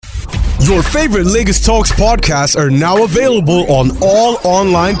Your favorite Lagos Talks podcasts are now available on all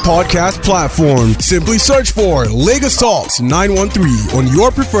online podcast platforms. Simply search for Lagos Talks 913 on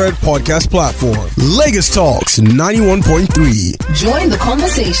your preferred podcast platform. Lagos Talks 91.3. Join the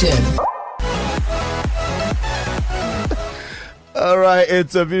conversation. All right,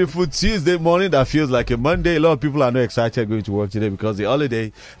 it's a beautiful Tuesday morning that feels like a Monday. A lot of people are not excited going to work today because the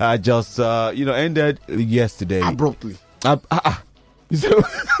holiday just ended yesterday. Abruptly. So,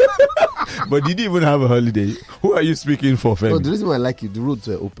 but did you even have a holiday? Who are you speaking for, Femi? No, the reason why I like it, the roads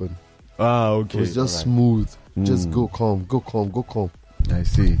were open. Ah, okay. It was just smooth. Just go calm. I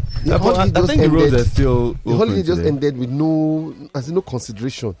see. The holiday I think the roads are still The holiday just today. ended with no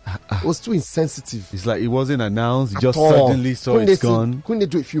consideration. It was too insensitive. It's like it wasn't announced. You just all. suddenly saw Couldn't it's they gone. Couldn't they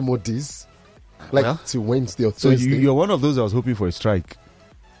do it a few more days? Like Well, till Wednesday or So Thursday? you're one of those that was hoping for a strike.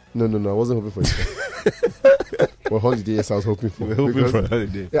 No, I wasn't hoping for it. For holiday, yes, I was hoping for. We're hoping Because- for a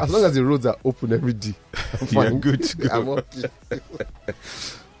holiday. Yeah, as long as the roads are open every day, I'm You're fine. good to go. I'm okay.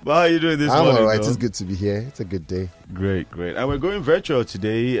 But how are you doing this I'm morning? alright. though? It's good to be here. It's a good day. Great. And we're going virtual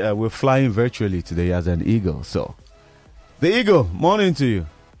today. We're flying virtually today as an eagle. So, the eagle, morning to you.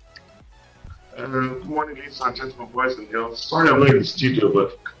 Good morning, ladies and gentlemen, boys and girls. Sorry I'm not in the studio,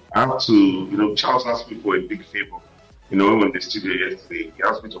 but I have to, Charles asked me for a big favor. When the studio yesterday, he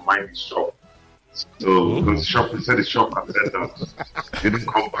asked me to mind his shop. So, because he said the shop had said that he didn't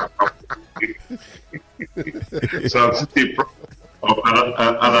come back. So, I'm sitting of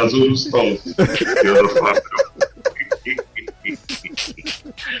Anazulu stores.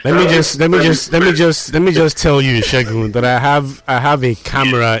 Let me just tell you, Shegun, that I have a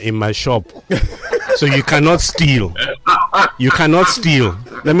camera in my shop, so you cannot steal. You cannot steal.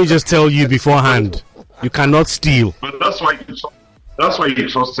 Let me just tell you beforehand, you cannot steal. But that's why you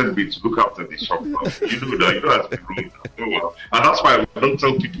trusted me to look after the shop now. You know that you don't have to be rude. And that's why I don't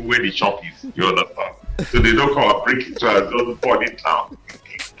tell people where the shop is. You understand? So they don't come and break it and don't burn it down.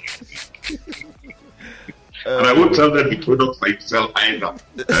 And I won't tell them the products I sell either.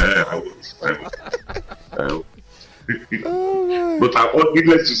 I won't. But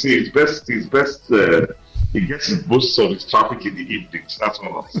needless to say, it's best. He gets most of his traffic in the evenings. That's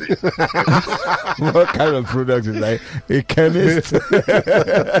all I'm saying. What kind of product is like a chemist?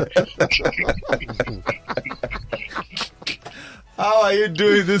 How are you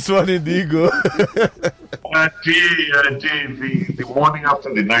doing this one in the eagle? The morning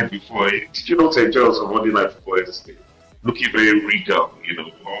after the night before, did you not enjoy us on Monday night before yesterday? Looking very regal,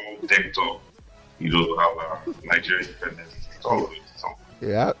 all decked up, our Nigerian independence. It's all good.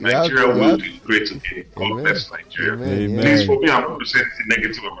 Yeah, Nigeria will do great again. God bless Nigeria. Amen. Please, for me, I'm not going to say anything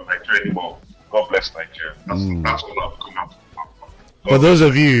negative about Nigeria anymore. God bless Nigeria. That's all I've come out. For those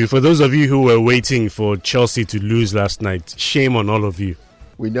of you who were waiting for Chelsea to lose last night, shame on all of you.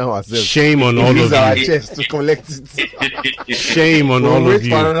 We know ourselves. Shame on all Use of our you. chest to collect it. Shame on We'll all wait of for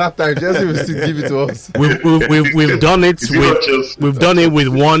you. another time. Chelsea will still give it to us. We've done it Is it not Chelsea? we've done it with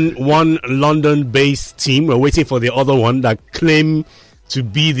one London-based team. We're waiting for the other one that claim to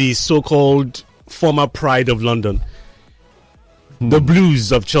be the so-called former pride of London, the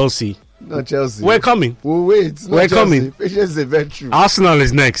Blues of Chelsea. Not Chelsea. We're coming. We'll wait. Not We're Chelsea. coming. Patience is a virtue. Arsenal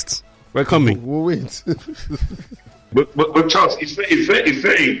is next. We're coming. We'll wait. But Charles, is there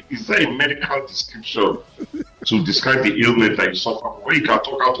a medical description to describe the ailment that you suffer from, where you can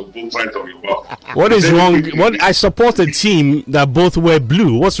talk out of both sides of your mouth? What is wrong? I support a team that both wear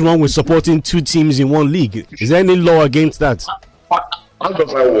blue. What's wrong with supporting two teams in one league? Is there any law against that? How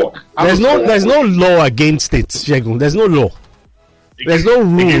does that work? There's no law against it, Shegun. There's no law. There's no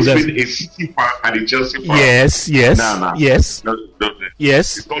rule. It's There's- been a City fan and a Chelsea fan. Yes. Nah. Yes. No.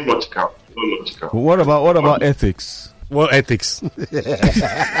 Yes. It's not logical. What about ethics? What ethics?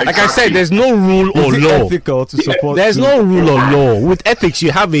 Like I said, there's no rule or Is it law. ethical to support? There's two- no rule or law. With ethics,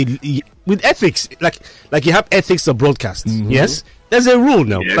 you have like you have ethics of broadcast. Yes, there's a rule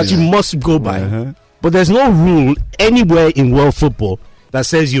now Yes. that you must go by. Uh-huh. But there's no rule anywhere in world football that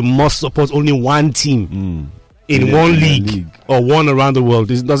says you must support only one team in Yeah, one in a league, league. or one around the world.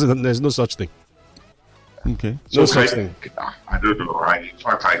 There's no such thing. Okay. No such thing. I don't know.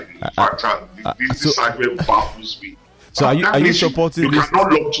 This segment baffles me. So are you That means supporting You this?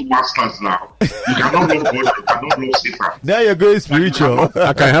 cannot love two masters now. You cannot love God. You cannot love Satan. Now you're going spiritual.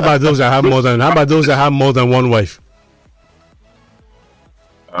 Okay, how about those that have more than? How about those that have more than one wife?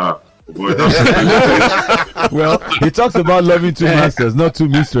 Boy, that's Well, he talks about loving two masters, not two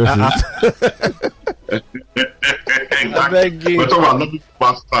mistresses. exactly. We're talking about loving two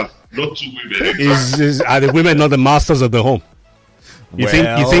masters, not two women. Are the women not the masters of the home? You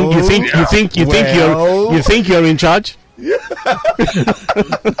think you're in charge?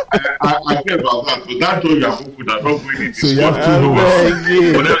 I care about that, but that told you are food that don't really So you have to know.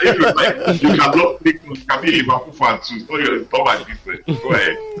 But then if it's like you cannot take notes, you can be a Liverpool fan too. So it's not like different. Go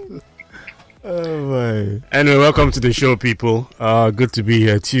ahead. Oh my. Anyway, welcome to the show, people. Good to be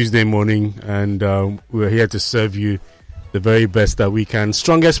here Tuesday morning, and we're here to serve you the very best that we can.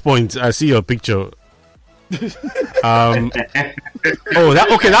 Strongest point. I see your picture. That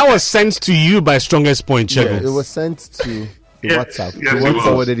was sent to you by Strongest Point, Yeah, Shegun. it was sent to the WhatsApp. Yes, The it one was.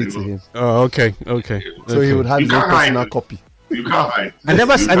 forwarded it to him. Oh, okay. So he would have You his own can't hide personal it. copy. You can't hide. I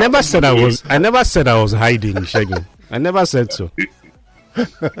never said I was hiding, Shegun. I never said so.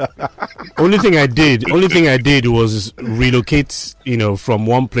 Only thing I did was relocate, from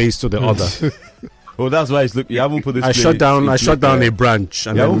one place to the other. Oh, that's why it's look. You haven't put this. I shut down a branch.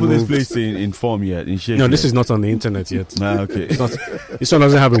 And You haven't then put this moved. place in form yet. In shape. No, this yet. is not on the internet yet. Okay. It's not. This one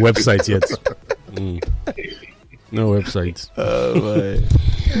doesn't have a website yet. No website. Oh my.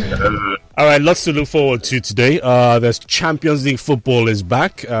 All right, lots to look forward to today. There's Champions League football is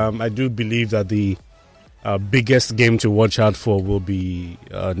back. I do believe that the biggest game to watch out for will be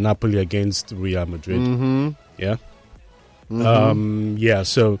Napoli against Real Madrid. Mm-hmm. Yeah.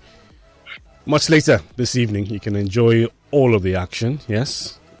 So much later this evening, you can enjoy all of the action.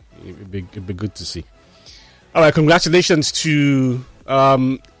 Yes, it'd be good to see. All right, congratulations to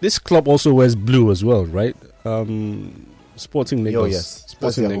this club. Also wears blue as well, right? Sporting Lagos. Oh, yes. That's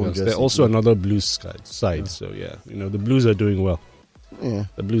Sporting their home Lagos. jersey. They're also another blue side. So yeah, the Blues are doing well. Yeah.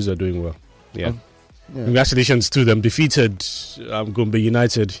 The Blues are doing well. Yeah. Yeah. Congratulations to them. Defeated Gombe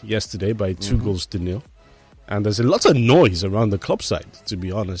United yesterday by 2-0. And there's a lot of noise around the club side, to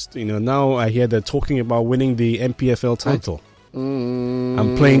be honest. Now I hear they're talking about winning the MPFL title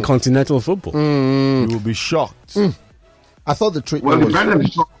and playing continental football. You will be shocked. I thought the Well, treatment the was... Ben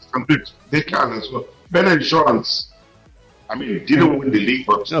Insurance can do it. They can as well. Ben Insurance, didn't win the league,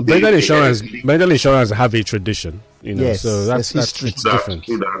 but No, they Bengal get the league. Insurance have a tradition, Yes, so that's history. it's different.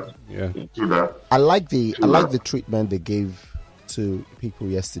 True that. Yeah. True that. I like the treatment they gave to people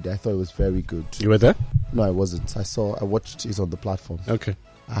yesterday. I thought it was very good. You were there? No, I wasn't. I watched it on the platform. Okay.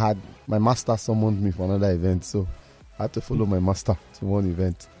 I had my master summoned me for another event, so I had to follow my master to one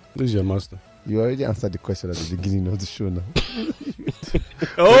event. Who's your master? You already answered the question at the beginning of the show now.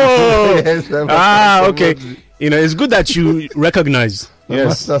 Oh, Yes, my master okay. summoned me. It's good that you recognize. My Yes.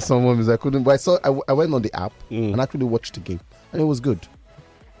 master summoned me, so I couldn't. But I went on the app and actually watched the game, and it was good.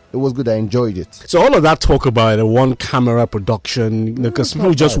 It was good. I enjoyed it. So all of that talk about a one-camera production, because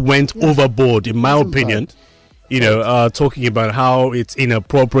people just went overboard, in my opinion. Talking about how it's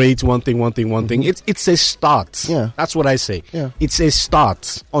inappropriate. One thing. It's a start. Yeah. That's what I say. Yeah. It's a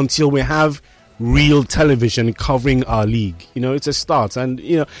start until we have real television covering our league. It's a start, and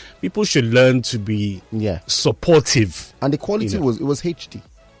people should learn to be supportive. And the quality was HD.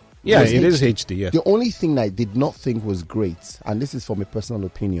 Yeah, was it is HD. Yeah. The only thing I did not think was great, and this is from a personal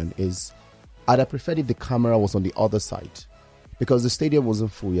opinion, is I'd have preferred if the camera was on the other side, because the stadium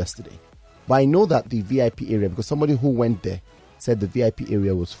wasn't full yesterday. But I know that the VIP area, because somebody who went there said the VIP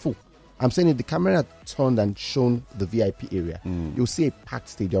area was full. I'm saying if the camera had turned and shown the VIP area, you'll see a packed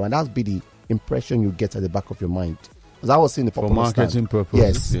stadium, and that'll be the impression you get at the back of your mind. As I was seeing the popular marketing side. purposes,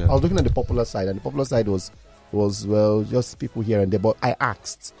 Yes, yeah. I was looking at the popular side, and the popular side was well, just people here and there. But I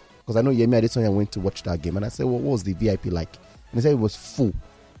asked, because I know Yemi Adesanya went to watch that game, and I said, well, what was the VIP like? And they said it was full,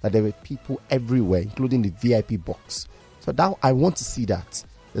 that there were people everywhere, including the VIP box. So that I want to see that.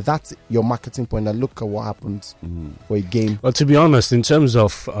 That's your marketing point, and look at what happened for a game. Well, to be honest, in terms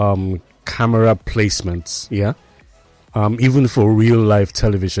of camera placements, even for real live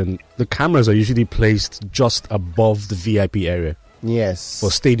television, the cameras are usually placed just above the VIP area Yes. for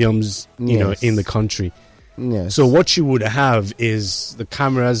stadiums, Yes. in the country. Yes. So what you would have is the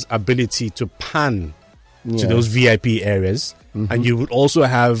camera's ability to pan to those VIP areas, and you would also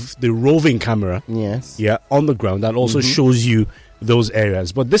have the roving camera, Yes. on the ground that also shows you those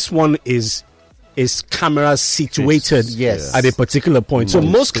areas. But this one is camera situated Yes. at a particular point. So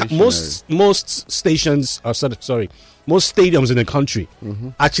most stations, most stadiums in the country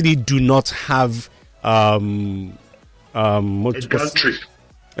actually do not have A gantry.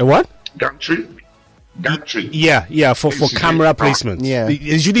 a what? Gantry. For camera placement. Yeah. They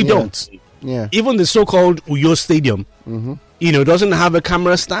usually don't. Yeah. Even the so-called Uyo Stadium, doesn't have a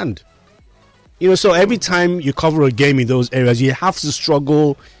camera stand. So every time you cover a game in those areas, you have to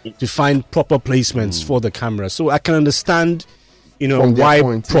struggle to find proper placements for the camera. So I can understand, From their why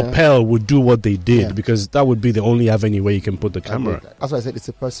point, Propel would do what they did, Yeah. because that would be the only avenue where you can put the camera. That's why I said it's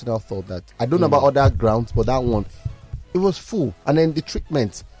a personal thought that I don't know about other grounds, but that one, it was full. And then the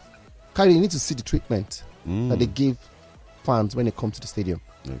treatment, Kyrie, you need to see the treatment that they gave fans when they come to the stadium.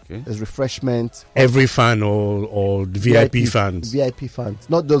 Okay. There's refreshment. Every fan or the VIP fans? VIP fans.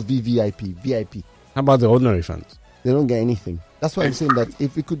 Not just VVIP, VIP. How about the ordinary fans? They don't get anything. That's why I'm saying that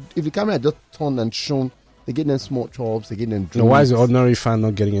if the camera had just turned and shown, they get them small chops, they get them drinks. No, why is the ordinary fan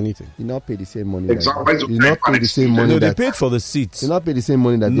not getting anything? You not pay the same money. Exactly. You not pay the same money. No, they that paid for the seats. you not pay the same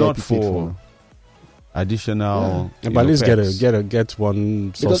money that Not VIP paid for for. additional. Yeah, but at least pets. get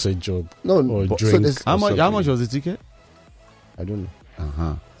one sausage or But- drink. there's- How much? How something. much was the ticket? I don't know.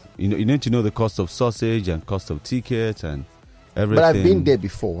 Uh-huh. You need to know the cost of sausage and cost of ticket and everything. But I've been there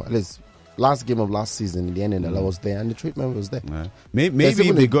before. At least last game of last season in the NNL, I was there, and the treatment was there. Yeah. Maybe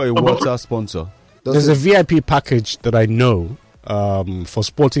even they a- got a water sponsor. There's a VIP package that I know for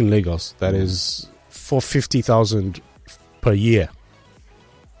Sporting Lagos that is for 50,000 per year,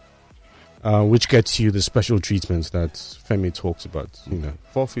 which gets you the special treatments that Femi talks about.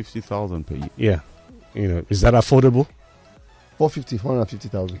 450,000 per year. Yeah, is that affordable?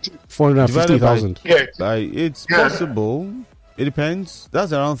 450,000. 450,000. Yeah. It's Yeah. possible. It depends.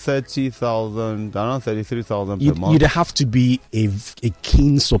 That's around 30,000, around 33,000 per You'd month. have to be a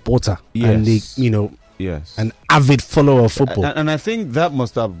keen supporter and Yes. Yes. an avid follower of football. And I think that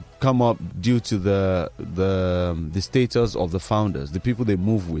must have come up due to the status of the founders, the people they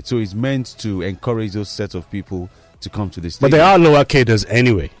move with. So it's meant to encourage those sets of people to come to this. But they are lower cadres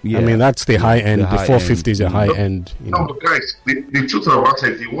anyway. Yeah. I mean, that's the high end. The The high 450 is a end. high end. No, but guys, the truth about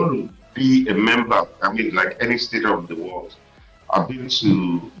it, if you want to be a member, I mean, like any stadium in the world, I've been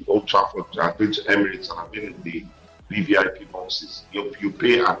to Old Trafford, I've been to Emirates, and I've been in the VVIP boxes. You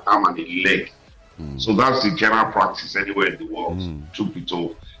pay an arm and a leg. So that's the general practice anywhere in the world, truth be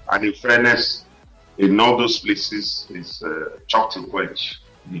told. And in fairness, in all those places, it's chalk to quench.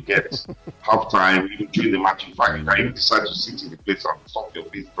 You get halftime, even during the match. In fact, you can even decide to sit in the place and stop your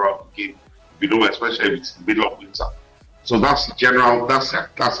face throughout the game. Especially if it's the middle of winter. So that's the general, that's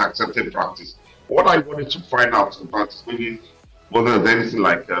accepted practice. What I wanted to find out about is maybe whether there's anything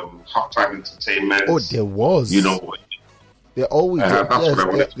like halftime entertainment. Oh, there was. There always that's what I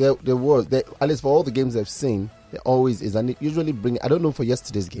wanted. there was. At least for all the games I've seen, there always is, and they usually bring. I don't know for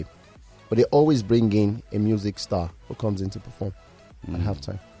yesterday's game, but they always bring in a music star who comes in to perform at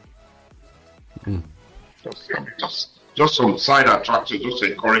halftime. Just some side attractions, just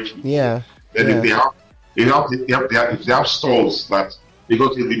to encourage people. Yeah. Then yeah. if they have stalls that,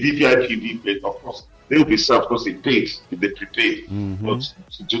 because in the VVIP, of course, they will be served because they paid, if they prepaid. But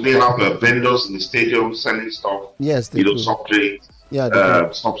do they have vendors in the stadium selling stuff? Yes, they do. Soft drinks, Yeah, they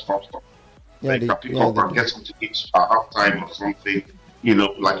do. stuff. Yeah, They can pick up and get something to eat at halftime or something,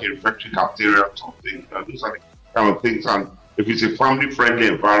 like a refectory cafeteria or something. Those are the kind of things. And if it's a family-friendly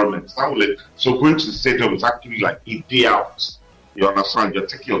environment, so going to the stadium is actually like a day out. You understand? You're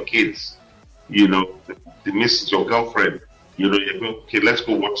taking your kids, the missus, your girlfriend, you're going, okay, let's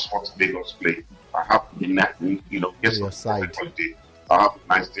go watch Sports Lagos play. I have to be get some side. holiday. I have a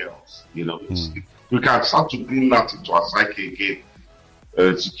nice day out. We can start to bring that into our psyche again.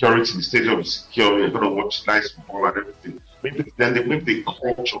 Security in the stadium is secure. You're going to watch nice football and everything. Maybe the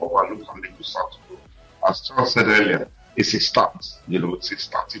culture of our local league will start to grow. As Charles said earlier, it's a start. It's a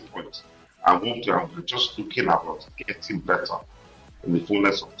starting point. And we're just looking about getting better in the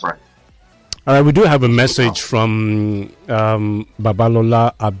fullness of time. All right, we do have a message from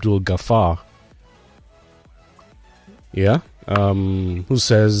Babalola Abdul Ghaffar. Yeah, who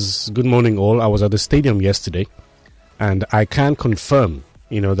says, "Good morning, all. I was at the stadium yesterday, and I can confirm,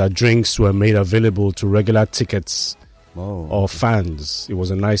 that drinks were made available to regular tickets or fans. It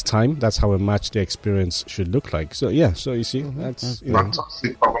was a nice time. That's how a match day experience should look like. So yeah, so you see, that's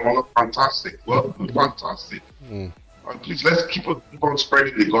fantastic, Babalola, fantastic. Well, fantastic. Please let's keep on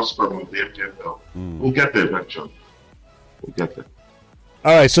spreading the gospel of the MPFL. We'll get there eventually. We'll get there."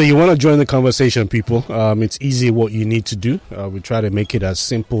 All right, so you want to join the conversation, people. It's easy what you need to do. We try to make it as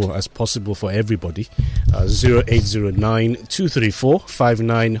simple as possible for everybody.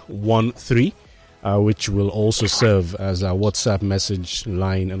 0809-234-5913, which will also serve as our WhatsApp message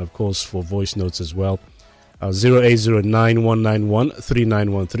line and, of course, for voice notes as well.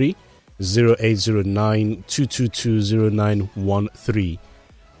 0809-191-3913, 0809-222-0913.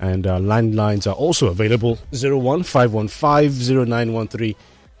 And landlines are also available, 01515-0913,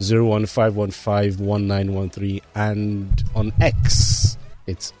 01515-1913, and on X,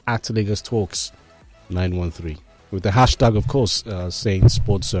 it's at Lagos Talks 913. With the hashtag, of course, saying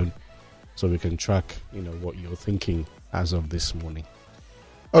Sports Zone, so we can track, what you're thinking as of this morning.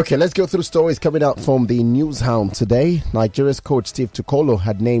 Okay, let's go through stories coming out from the Newshound today. Nigeria's coach Steve Tukolo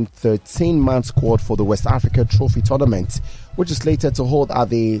had named 13-man squad for the West Africa Trophy Tournament, which is slated to hold at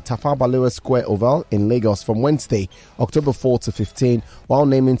the Tafawa Balewa Square Oval in Lagos from Wednesday, October 4 to 15, while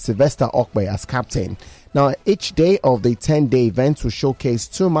naming Sylvester Okpe as captain. Now, each day of the 10-day event will showcase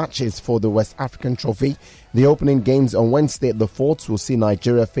 2 matches for the West African Trophy. The opening games on Wednesday, the 4th, will see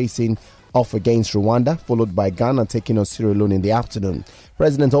Nigeria facing off against Rwanda, followed by Ghana taking on Sierra Leone in the afternoon.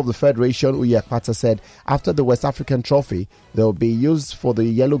 President of the Federation, Uye Akpata, said after the West African Trophy, they will be used for the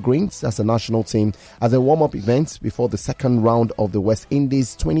Yellow Greens as a national team as a warm-up event before the second round of the West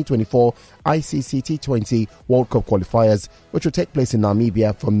Indies 2024 ICC T20 World Cup qualifiers, which will take place in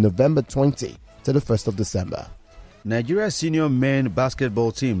Namibia from November 20 to the 1st of December. Nigeria's senior men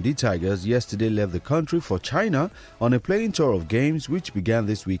basketball team, the Tigers, yesterday left the country for China on a playing tour of games which began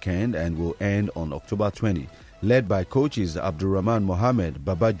this weekend and will end on October 20. Led by coaches Abdulrahman Mohammed,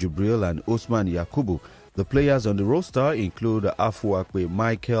 Baba Jubril and Osman Yakubu, the players on the roster include Afuakwe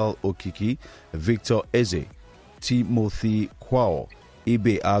Michael Okiki, Victor Eze, Timothy Kwao,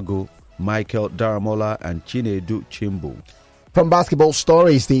 Ibe Ago, Michael Daramola and Chinedu Chimbu. From basketball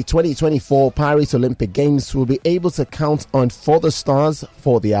stories, the 2024 Paris Olympic Games will be able to count on further stars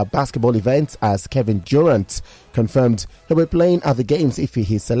for their basketball event, as Kevin Durant confirmed he'll be playing at the Games if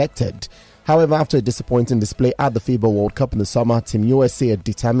he is selected. However, after a disappointing display at the FIBA World Cup in the summer, Team USA are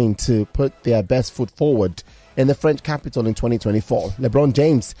determined to put their best foot forward in the French capital in 2024. LeBron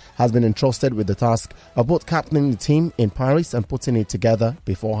James has been entrusted with the task of both captaining the team in Paris and putting it together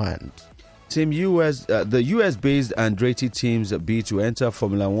beforehand. The US-based Andretti team's bid to enter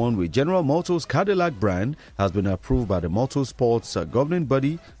Formula One with General Motors' Cadillac brand has been approved by the motorsports governing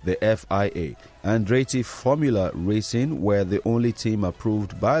body, the FIA. Andretti Formula Racing were the only team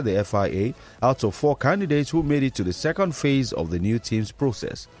approved by the FIA out of 4 candidates who made it to the second phase of the new team's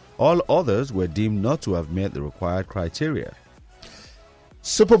process. All others were deemed not to have met the required criteria.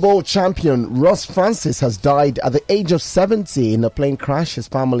 Super Bowl champion Ross Francis has died at the age of 70 in a plane crash, his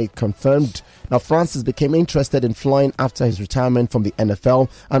family confirmed. Now, Francis became interested in flying after his retirement from the NFL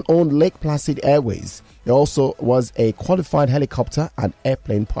and owned Lake Placid Airways. He also was a qualified helicopter and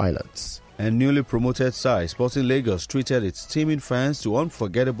airplane pilot. And newly promoted side Sporting Lagos treated its teaming fans to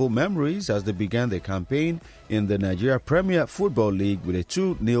unforgettable memories as they began their campaign in the Nigeria Premier Football League with a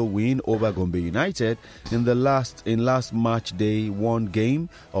 2-0 win over Gombe United in last match day 1 game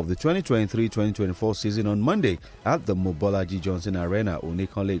of the 2023-2024 season on Monday at the Mobolaji Johnson Arena,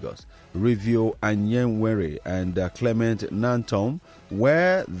 Onikan, Lagos. Rivio Anyenwere and Clement Nantom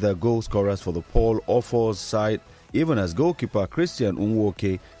were the goal scorers for the Paul Offors side, even as goalkeeper Christian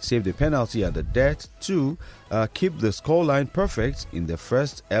Unwoke saved a penalty at the death to keep the scoreline perfect in the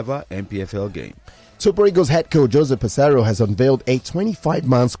first ever MPFL game. Super Eagles head coach Jose Peseiro has unveiled a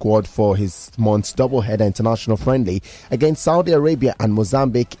 25-man squad for his month's doubleheader international friendly against Saudi Arabia and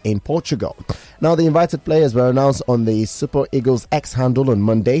Mozambique in Portugal. Now, the invited players were announced on the Super Eagles X handle on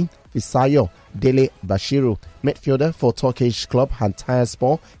Monday. Fisayo Dele Bashiru, midfielder for Turkish club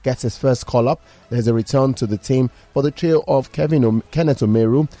Antalyaspor, gets his first call-up. There's a return to the team for the trio of Kenneth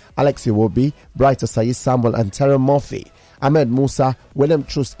Omeru, Alex Iwobi, Bright Osayi Samuel and Terry Murphy. Ahmed Musa, William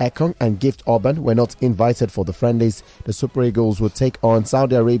Trust Ekong and Gift Orban were not invited for the friendlies. The Super Eagles will take on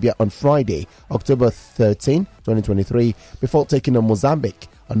Saudi Arabia on Friday, October 13, 2023, before taking on Mozambique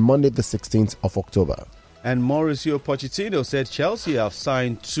on Monday the 16th of October. And Mauricio Pochettino said Chelsea have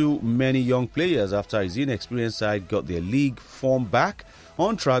signed too many young players after his inexperienced side got their league form back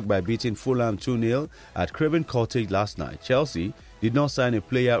on track by beating Fulham 2-0 at Craven Cottage last night. Chelsea did not sign a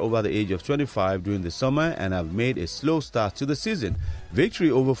player over the age of 25 during the summer and have made a slow start to the season. Victory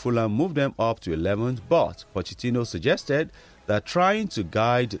over Fulham moved them up to 11th, but Pochettino suggested that trying to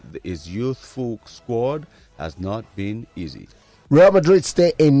guide his youthful squad has not been easy. Real Madrid's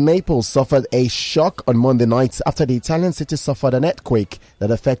stay in Naples suffered a shock on Monday night after the Italian city suffered an earthquake that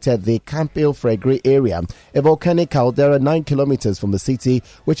affected the Campio Fregri area, a volcanic caldera 9 kilometers from the city,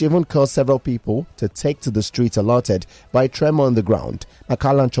 which even caused several people to take to the streets alerted by a tremor on the ground.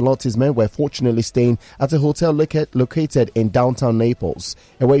 Carlo Ancelotti's men were fortunately staying at a hotel located in downtown Naples,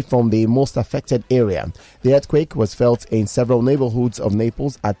 away from the most affected area. The earthquake was felt in several neighborhoods of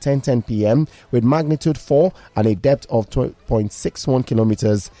Naples at 10:10 p.m. with magnitude 4 and a depth of 2.61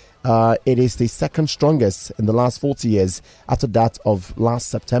 kilometers. It is the second strongest in the last 40 years after that of last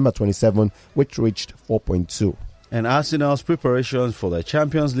September 27, which reached 4.2. And Arsenal's preparations for the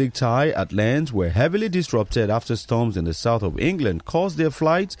Champions League tie at Lens were heavily disrupted after storms in the south of England caused their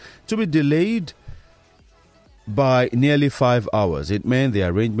flights to be delayed by nearly 5 hours. It meant the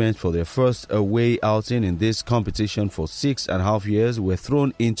arrangements for their first away outing in this competition for 6.5 years were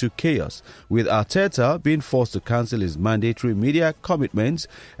thrown into chaos, with Arteta being forced to cancel his mandatory media commitments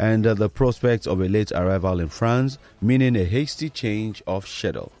and the prospect of a late arrival in France, meaning a hasty change of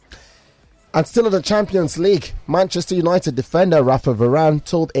schedule. And still in the Champions League, Manchester United defender Rafa Varane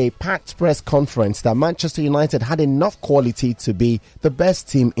told a packed press conference that Manchester United had enough quality to be the best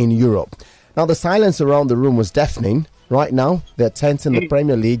team in Europe. Now, the silence around the room was deafening. Right now, they're 10th in the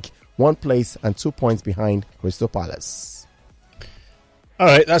Premier League, 1 place and 2 points behind Crystal Palace. All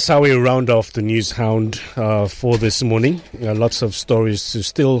right, that's how we round off the News Hound for this morning. Lots of stories to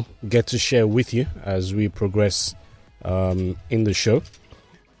still get to share with you as we progress in the show.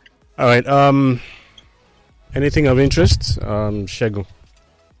 All right, anything of interest, Shegun?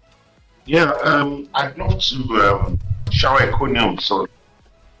 Yeah, I'd love to shower Ekonium, so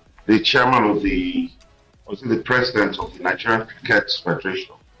the chairman of the president of the Nigerian Cricket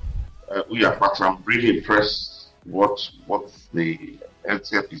Federation. I'm really impressed what the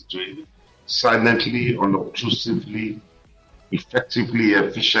LTF is doing, silently, unobtrusively, effectively,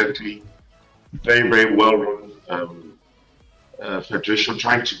 efficiently, very, very well run federation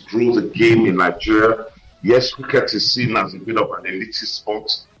trying to grow the game in Nigeria. Yes, cricket is seen as a bit of an elitist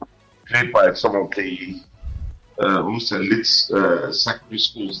sport played by some of the most elite secondary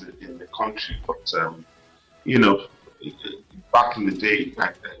schools in the country. But, back in the day,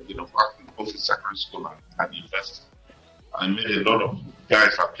 back in both the secondary school and university, I met a lot of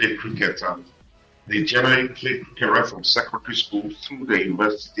guys that played cricket, and they generally played cricket right from secondary school through the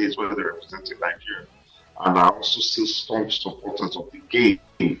university days where they represented Nigeria. And are also still strong supporters of the game.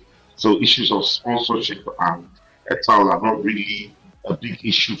 So issues of sponsorship and etal are not really a big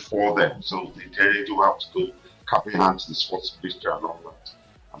issue for them. So they generally do have to go cap in hand to the sports ministry and all that.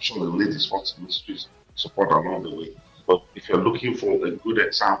 I'm sure they'll need the sports ministry's support along the way. But if you're looking for a good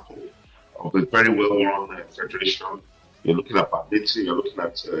example of a very well-run federation, you're looking at badminton, you're looking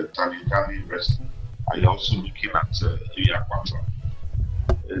at Tally wrestling, and you're also looking at Yakwata.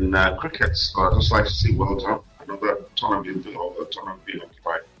 In cricket, so I'd just like to see well done. Another tournament being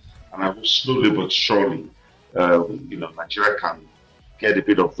occupied. And I will slowly but surely, Nigeria can get a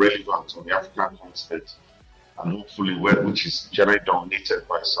bit of relevance on the African continent, and hopefully, which is generally dominated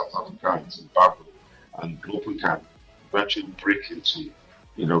by South Africa and Zimbabwe, and global can eventually break into,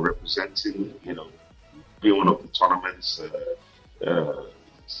 representing, being one of the tournaments,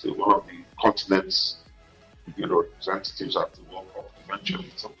 one of the continents, representatives at the World Cup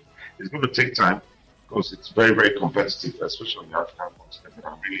eventually. So it's going to take time because it's very, very competitive, especially on the African continent.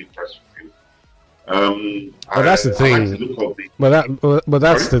 I'm really impressed with you. But that's the thing. But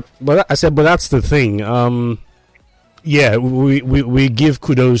that's the thing. Yeah, we give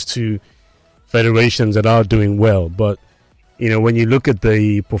kudos to federations that are doing well, but when you look at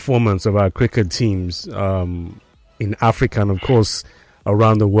the performance of our cricket teams in Africa and of course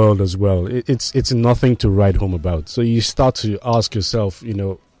around the world as well, it's nothing to write home about. So you start to ask yourself,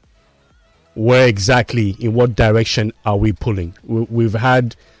 where exactly, in what direction are we pulling? We've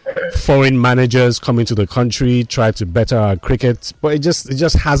had foreign managers come into the country, try to better our cricket, but it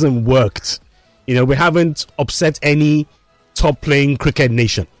just hasn't worked. We haven't upset any top playing cricket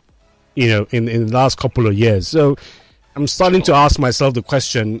nation, in the last couple of years. So I'm starting to ask myself the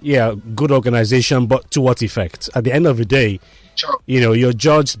question, good organization, but to what effect? At the end of the day, you're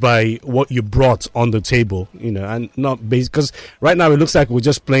judged by what you brought on the table, and not based, because right now it looks like we're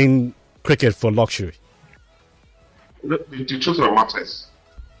just playing cricket for luxury. The truth of the matter is,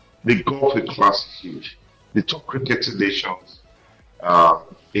 the golf class is huge. The top cricketing nations,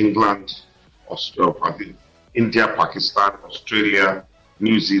 England, Australia, India, Pakistan, Australia,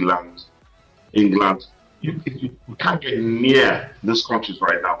 New Zealand, England. You can't get near those countries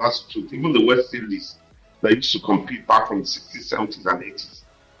right now. That's the truth. Even the West Indies that used to compete back from the 60s, 70s, and 80s,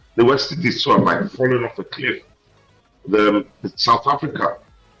 the West Indies too are like falling off a cliff. The South Africa,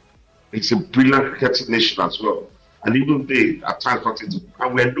 it's a brilliant cricketing nation as well. And even they, at times,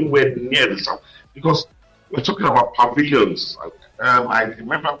 and we're nowhere near the South. Because we're talking about pavilions. I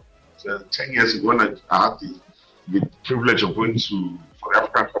remember 10 years ago when I had the privilege of going for the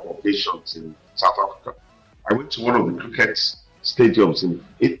African Cup of Nations in South Africa. I went to one of the cricket stadiums.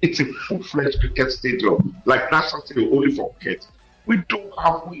 It's a full-fledged cricket stadium. Like national stadium only for cricket. We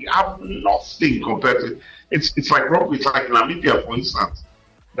have nothing compared to it's like rugby. It's like Namibia, for instance,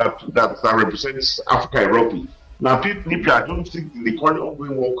 that represents Africa in rugby. Now, Namibia, I don't think they call it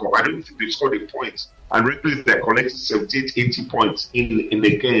ongoing World Cup. I don't think they've scored a point. And regularly they're collecting 78, 80 points in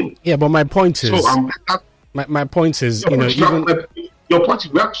the game. Yeah, but my point is, my point is, even your point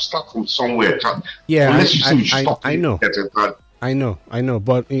is we have to start from somewhere. Yeah, unless you say you stop I know. I know.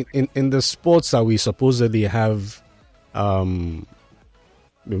 But in the sports that we supposedly have, for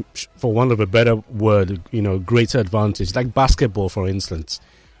want of a better word, greater advantage, like basketball, for instance,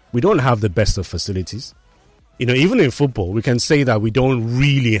 we don't have the best of facilities. Even in football, we can say that we don't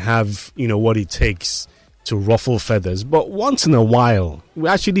really have, what it takes to ruffle feathers. But once in a while, we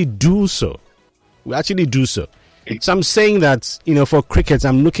actually do so. So I'm saying that, for cricket,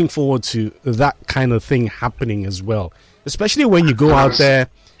 I'm looking forward to that kind of thing happening as well. Especially when you go out there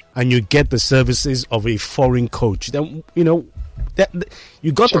and you get the services of a foreign coach. Then, you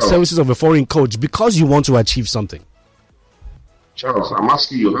got the services of a foreign coach because you want to achieve something. Charles, I'm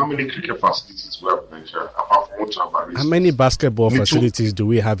asking you, how many cricket facilities we have in Nigeria, apart from one? How many basketball facilities do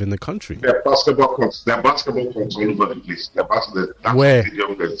we have in the country? There are basketball courts. All over the place. Where?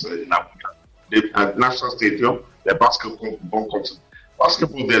 Stadium that's in Abuja. At National Stadium, the basketball courts.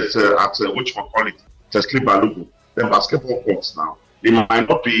 Basketball there's at which one call it? Tesli Balugu. The basketball courts now. They might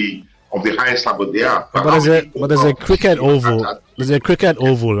not be of the highest level, but they are. But there's a cricket oval. There's a cricket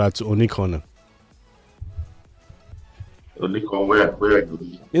oval at Onikona. Where in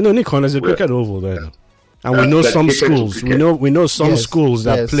Onikona, there's a cricket oval there, and we know some schools. We know some schools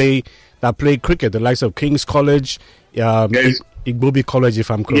that play cricket. The likes of King's College, Igbobi College, if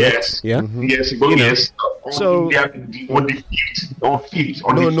I'm correct. Yes. Yeah. Yes. Yes. So on the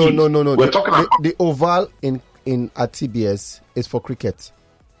field. No. We're talking about the oval in at TBS is for cricket.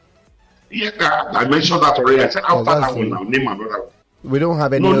 Yeah, I mentioned that already. I said after that one now, name another one. We don't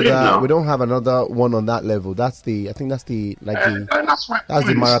have any other. We don't have another one on that level. That's the. I think that's the that's right. That's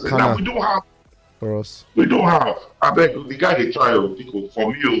the Maracana. We don't have for us. We don't have. I beg the guy they try people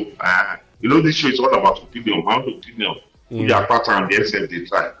for me. This show is all about opinion. My own opinion. We are part of the SF they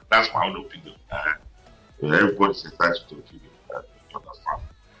try. That's my own opinion. Everybody's entitled to opinion.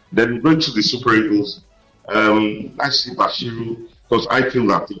 Then going to the Super Eagles. I see Bashiru because I feel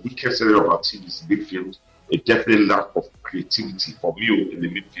that the weakest area of our team is midfield. A definite lack of creativity for me in the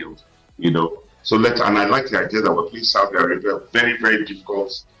midfield, So and I like the idea that we're playing Saudi Arabia, very, very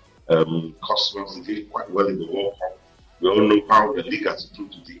difficult customers. They did quite well in the World Cup. We all know how the league has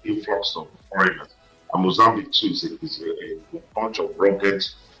improved with the influx of foreigners. And Mozambique too is a bunch of rugged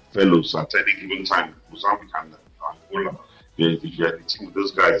fellows at any given time. Mozambique and Angola. If you're the team with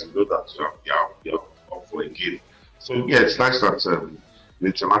those guys, you know that you're up for a game. So yeah, it's nice that the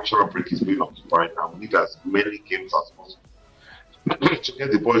international break is being occupied and we need as many games as possible to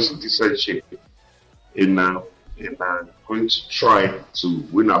get the boys in decent shape in going to try to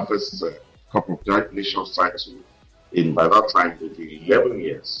win our first Cup of Nations title by that time will be 11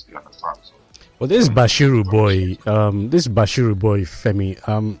 years, you understand? So, well, this Bashiru boy,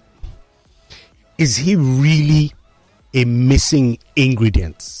 Femi, is he really a missing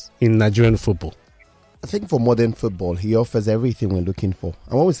ingredient in Nigerian football? I think for modern football, he offers everything we're looking for.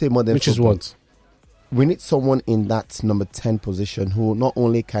 And when we say modern Which football, is what? We need someone in that number 10 position who not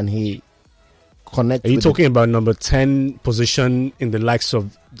only can he connect. Are you talking about number 10 position in the likes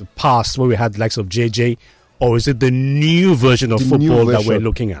of the past where we had the likes of JJ? Or is it the new version of football that we're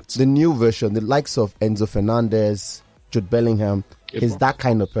looking at? The new version, the likes of Enzo Fernandez, Jude Bellingham, is that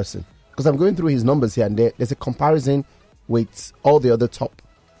kind of person. Because I'm going through his numbers here and there's a comparison with all the other top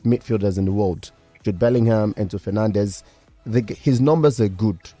midfielders in the world. Jude Bellingham, Enzo Fernandez, his numbers are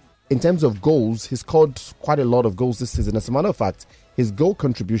good. In terms of goals, he scored quite a lot of goals this season. As a matter of fact, his goal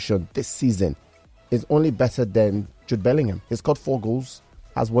contribution this season is only better than Jude Bellingham. He scored 4 goals,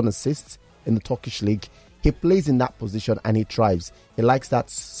 has 1 assist in the Turkish league. He plays in that position and he thrives. He likes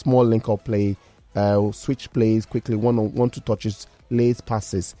that small link-up play, switch plays quickly, 1-2 touches, lays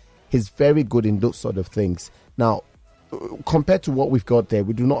passes. He's very good in those sort of things. Now, compared to what we've got there,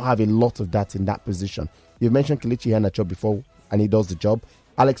 we do not have a lot of that in that position. You mentioned Kelechi Iheanacho before, and he does the job.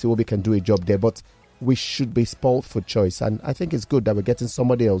 Alex Iwobi can do a job there, but we should be spoiled for choice. And I think it's good that we're getting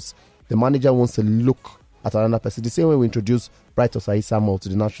somebody else. The manager wants to look at another person. The same way we introduced Bright Osayi Samuel to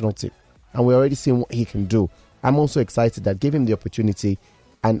the national team. And we're already seeing what he can do. I'm also excited that give him the opportunity,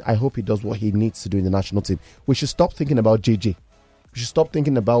 and I hope he does what he needs to do in the national team. We should stop thinking about JJ. We should stop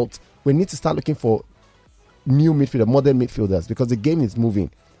thinking about... We need to start looking for new midfielder, modern midfielders, because the game is moving.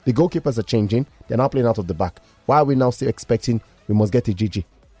 The goalkeepers are changing. They're now playing out of the back. Why are we now still expecting we must get a JJ?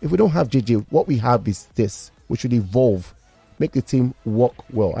 If we don't have JJ, what we have is this. We should evolve, make the team work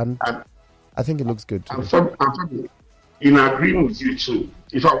well. And I think it looks good. I'm in agreement with you too.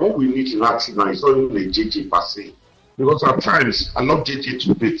 In fact, what we need in that team now is not even a JJ per se. Because at times, I love JJ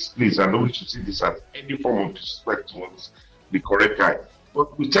to bits, please. I know we should see this as any form of disrespect towards the correct guy.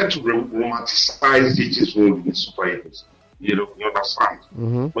 But we tend to romanticize JJ's role in the Super Eagles. You understand?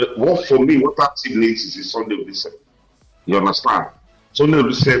 But what that team needs is a Sunday Oliseh. You understand? Sunday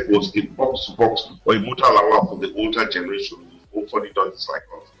Oliseh was a box to box or a motor hour for the older generation. Hopefully, does this like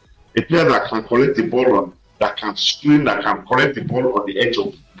us. A player that can collect the ball on, that can screen, that can collect the ball on the edge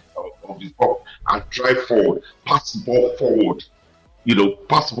of his box and drive forward, pass the ball forward.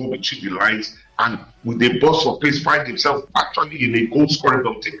 Pass the ball between the lines, and with a burst of pace, find himself actually in a goal scoring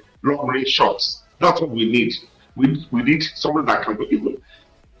something, long range shots. That's what we need. We need someone that can go.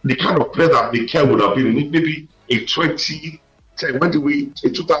 The kind of player that Mikel would have been, maybe a 2010, a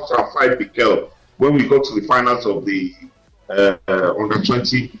 2005 Mikel, when we got to the finals of the under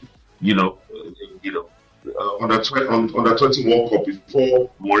 20, under 20 World Cup before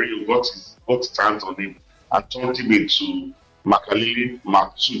Mourinho got his hands on him and turned him into Makaleli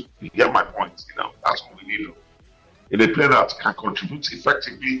Mark II. You get my point, that's what we need. In a player that can contribute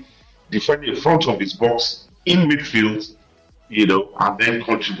effectively, defending in front of his box, in midfield, and then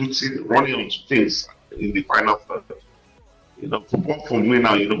contributing, running onto things in the final third. Football for me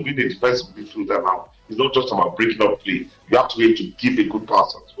now, being a defensive midfielder now, it's not just about breaking up play. You have to be able to give a good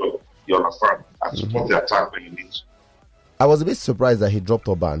pass as well. You understand? And support the attack when you need to. I was a bit surprised that he dropped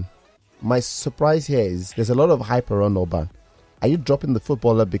Orban. My surprise here is there's a lot of hype around Orban. Are you dropping the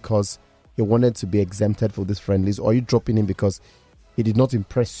footballer because he wanted to be exempted for these friendlies, or are you dropping him because he did not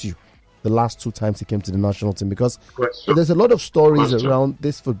impress you the last 2 times he came to the national team? Because there's a lot of stories around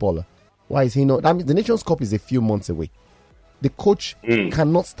this footballer. Why is he not? I mean, the Nations Cup is a few months away. The coach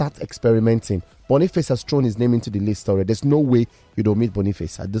cannot start experimenting. Boniface has thrown his name into the list already. There's no way you don't meet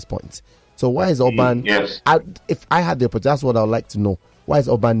Boniface at this point. So why is Orban? Yes. If I had the opportunity, that's what I would like to know. Why is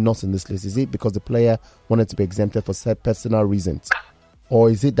Orban not in this list? Is it because the player wanted to be exempted for personal reasons? Or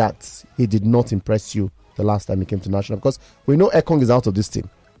is it that he did not impress you the last time he came to national? Because we know Ekong is out of this team.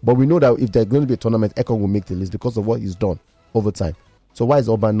 But we know that if there's going to be a tournament, Ekong will make the list because of what he's done over time. So why is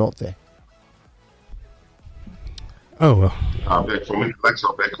Orban not there? Oh, well. For me, the likes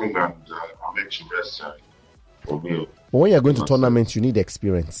of Ekong and Ahmed Chibes for me. But when you're going to tournaments, you need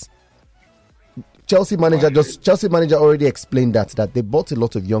experience. Chelsea manager already explained that they bought a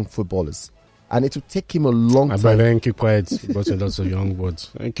lot of young footballers, and it will take him a long time. But then keep quiet. He bought a lot of young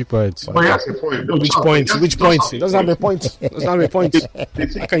boys. Keep quiet. But he has a point. Which point? He doesn't have a point.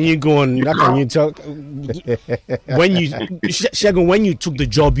 How can you go on? How can you tell? Shegun, when you took the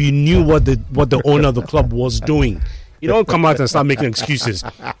job, you knew what the owner of the club was doing. You don't come out and start making excuses.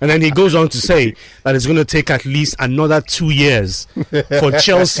 And then he goes on to say that it's going to take at least another 2 years for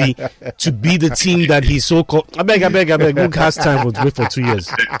Chelsea to be the team that he's so called. I beg. Who has time to wait for 2 years?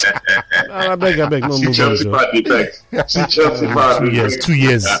 I beg. No, move on. See Chelsea fan. 2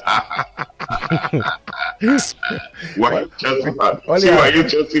 years. Why Chelsea fan? Why you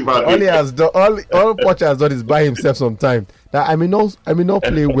Chelsea fan? All Poch has done is buy himself some time. That I may not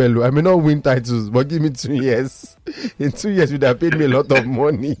play well. I may not win titles, but give me 2 years. In 2 years, you'd have paid me a lot of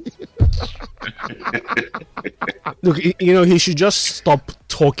money. Look, he should just stop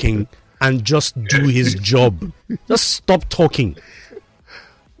talking and just do his job. Just stop talking.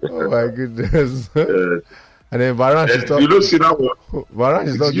 Oh my goodness! And then Varane should stop. You don't see that one. Varane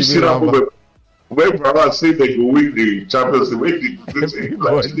is not giving number. When Varane said they will win the Champions League,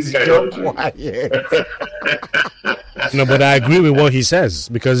 No, but I agree with what he says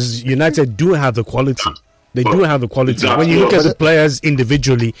because United do have the quality. They do have the quality. Exactly. When you look at the players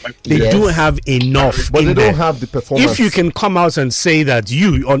individually, they do have enough. But they don't have the performance. If you can come out and say that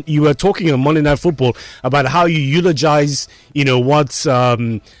you were talking on Monday Night Football about how you eulogize, what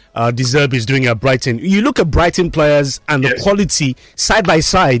De Zerbi is doing at Brighton. You look at Brighton players and the quality side by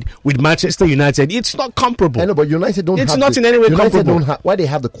side with Manchester United. It's not comparable. I know, but United don't. It's not in any way comparable. Why they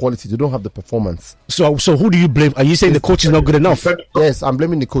have the quality? They don't have the performance. So who do you blame? Are you saying the coach is not good enough? Yes, I'm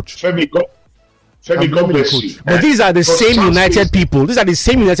blaming the coach. Femi, God bless you. But these are the same United people. These are the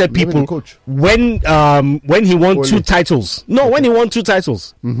same United people when he won 2 titles. No, when he won 2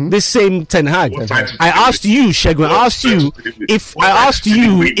 titles. This same Ten Hag. I asked you, Shegun. I asked you if.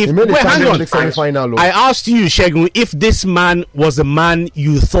 Hang on. I asked you, Shegun, if this man was a man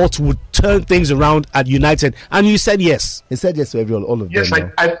you thought would turn things around at United, and you said yes. He said yes to all of them. Yes, I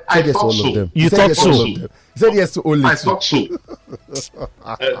thought so. You thought so. He said yes to only. I thought so.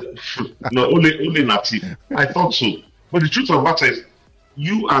 No, only Natif. I thought so. But the truth of the matter is,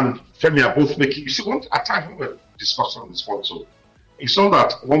 you and Femi are both making. You see, at times we were discussing this one, so it's not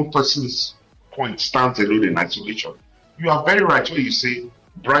that one person's point stands alone in isolation. You are very right when you say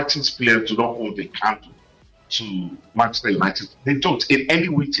Brighton's players do not hold a candle to Manchester United. They don't in any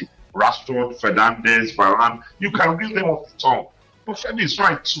way. Rashford, Fernandes, Varane, you can reel them off the tongue. But Femi is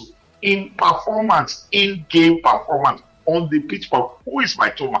right too. In performance, in-game performance, on the pitch. For who is my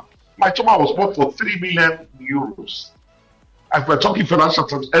Toma? My Toma was bought for €3 million. As we're talking financial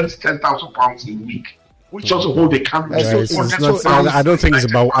terms, earns £10,000 a week, which also hold a camera. I don't think it's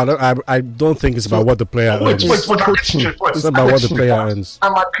about. I don't think it's about what the player earns. It's about what the player earns.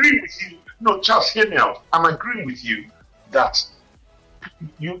 I'm agreeing with you. No, Charles, hear me out. I'm agreeing with you that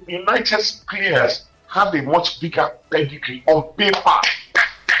United's players have a much bigger pedigree on paper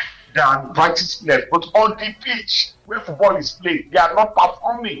than Brighton's players, but on the pitch where football is played, they are not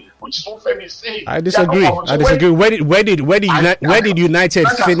performing, which is what Femi is saying. I disagree. Where did United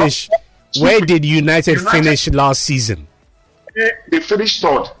finish? Where did United finish last season? They finished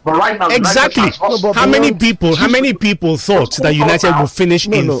third, but right now exactly. How many people thought that United would finish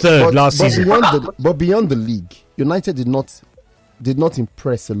in third last season? But beyond the league, United did not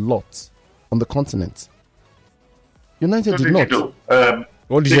impress a lot on the continent. United did not.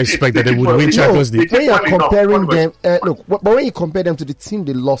 What did you expect that they would win Champions League? When you are comparing them, but when you compare them to the team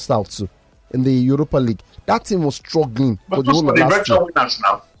they lost out to in the Europa League, that team was struggling for the whole of last year.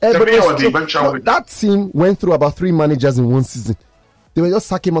 That team went through about 3 managers in one season. They were just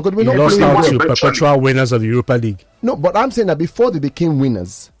sacking because they were not lost out to perpetual winners of the Europa League. No, but I'm saying that before they became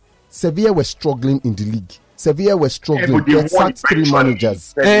winners, Sevilla were struggling in the league. Sevilla were struggling. They sacked 3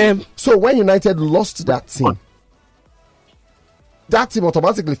 managers. So when United lost that team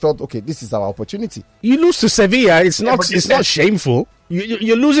automatically felt, okay, this is our opportunity. You lose to Sevilla, it's not shameful.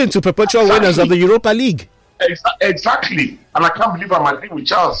 You're losing to perpetual winners of the Europa League. Exactly. And I can't believe I'm agreeing with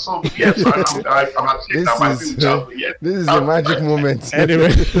Charles. So, yes, this is a magic moment.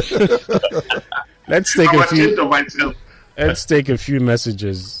 Anyway, let's take a few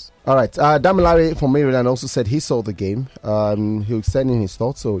messages. All right. Damilare from Maryland also said he saw the game. He'll send in his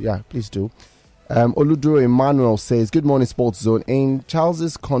thoughts. So, yeah, please do. Oluduro Emmanuel says, good morning, Sports Zone. In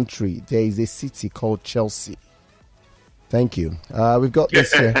Charles's country, there is a city called Chelsea. Thank you. We've got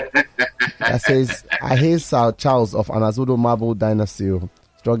this here. That says, I hear Sir Charles of Anazudo Marble Dynasty.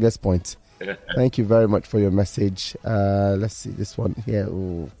 Strongest point. Thank you very much for your message. Let's see this one here.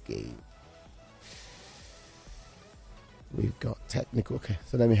 Okay. We've got technical. Okay,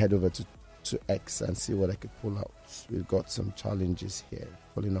 so let me head over to X and see what I could pull out. We've got some challenges here.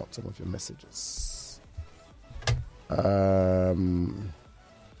 Pulling out some of your messages. Right.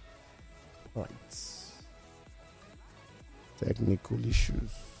 Technical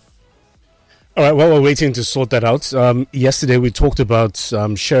issues. All right, while we're waiting to sort that out, yesterday we talked about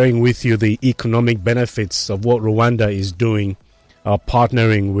sharing with you the economic benefits of what Rwanda is doing,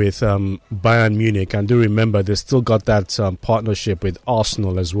 partnering with Bayern Munich. And do remember, they still got that partnership with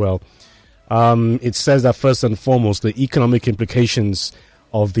Arsenal as well. It says that first and foremost, the economic implications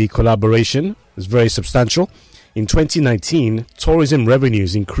of the collaboration is very substantial. In 2019, tourism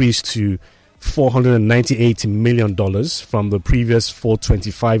revenues increased to $498 million from the previous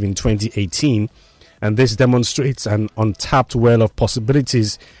 $425 in 2018, and this demonstrates an untapped well of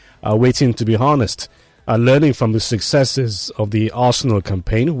possibilities waiting to be harnessed. Learning from the successes of the Arsenal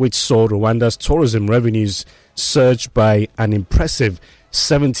campaign, which saw Rwanda's tourism revenues surge by an impressive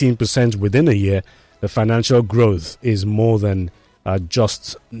 17% within a year, the financial growth is more than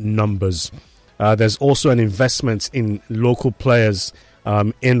just numbers. There's also an investment in local players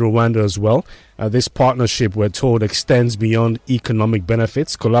in Rwanda as well. This partnership, we're told, extends beyond economic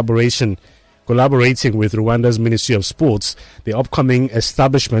benefits. Collaborating with Rwanda's Ministry of Sports, the upcoming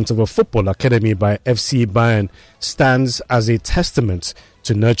establishment of a football academy by FC Bayern stands as a testament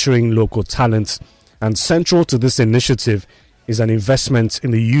to nurturing local talent. And central to this initiative is an investment in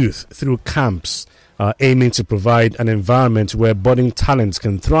the youth through camps, aiming to provide an environment where budding talents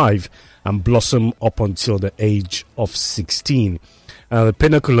can thrive and blossom up until the age of 16. The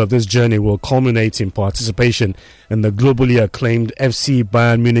pinnacle of this journey will culminate in participation in the globally acclaimed FC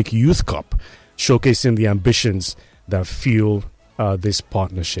Bayern Munich Youth Cup, showcasing the ambitions that fuel this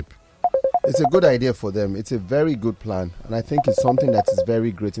partnership. It's a good idea for them. It's a very good plan. And I think it's something that is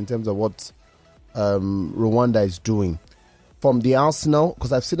very great in terms of what Rwanda is doing. From the Arsenal,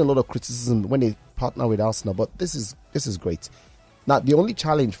 because I've seen a lot of criticism when they partner with Arsenal, but this is great. Now, the only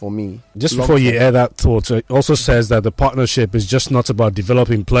challenge for me... Just before you air that thought, it also says that the partnership is just not about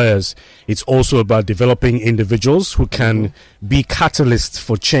developing players. It's also about developing individuals who can be catalysts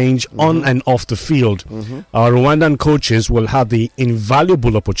for change on and off the field. Our Rwandan coaches will have the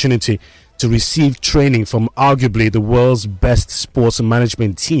invaluable opportunity to receive training from arguably the world's best sports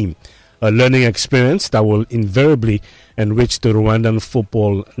management team. A learning experience that will invariably enrich the Rwandan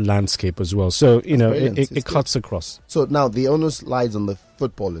football landscape as well. So, you know, it cuts across. So now the onus lies on the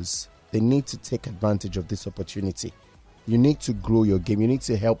footballers. They need to take advantage of this opportunity. You need to grow your game. You need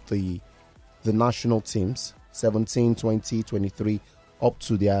to help the national teams 17, 20, 23, up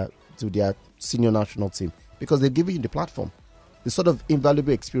to their senior national team, because they're giving you the platform. The sort of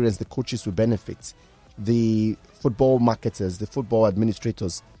invaluable experience the coaches will benefit, the football marketers, the football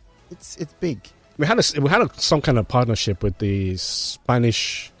administrators. It's big. We had some kind of partnership with the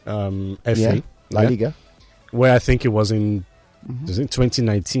Spanish FA, La Liga, where I think it was in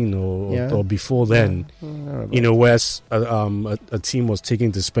 2019 or before then. Where a team was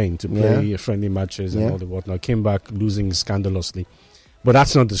taken to Spain to play friendly matches and all the whatnot, came back losing scandalously. But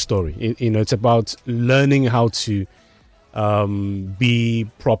that's not the story. It's about learning how to be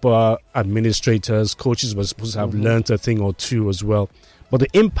proper administrators. Coaches were supposed to have learned a thing or two as well. But the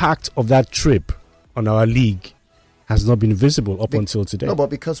impact of that trip on our league has not been visible up until today. No, but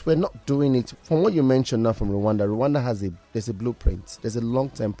because we're not doing it, from what you mentioned now from Rwanda has there's a blueprint, there's a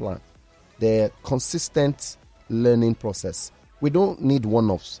long-term plan, there's consistent learning process. We don't need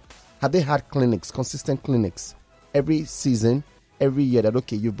one-offs. Have they had consistent clinics, every season, every year, that,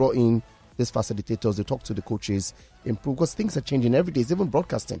 okay, you brought in these facilitators, they talk to the coaches, improve, because things are changing every day. It's even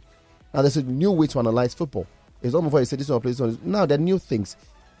broadcasting. Now, there's a new way to analyze football. It's not before you say this one, place. Now, there are new things.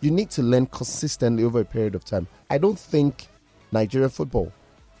 You need to learn consistently over a period of time. I don't think Nigerian football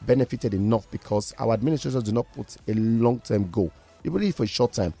benefited enough because our administrators do not put a long-term goal. They put it for a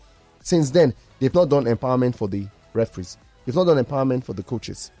short time. Since then, they've not done empowerment for the referees. They've not done empowerment for the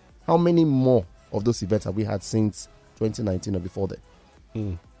coaches. How many more of those events have we had since 2019 or before that?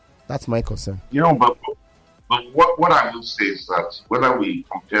 That's my concern. But what I will say is that whether we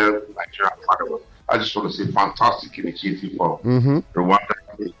compare Nigeria and Canada, I just want to say fantastic initiative for Rwanda.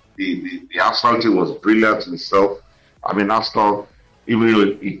 The Arsenal team was brilliant in itself. I mean, Arsenal, even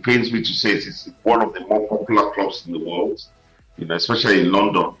though it pains me to say it's one of the more popular clubs in the world, especially in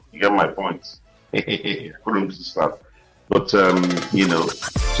London. You get my point. I couldn't resist that. But, so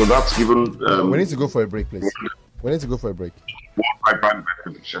that's given... we need to go for a break, please. We need to go for a break.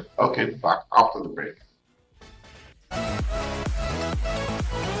 Okay, back after the break.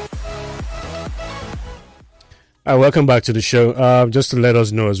 Welcome back to the show. Just to let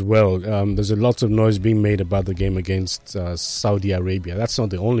us know as well, there's a lot of noise being made about the game against Saudi Arabia. That's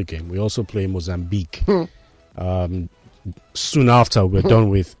not the only game. We also play Mozambique. Soon after we're done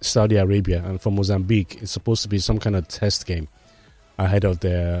with Saudi Arabia, and for Mozambique, it's supposed to be some kind of test game ahead of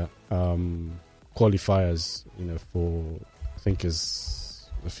their qualifiers, for, I think is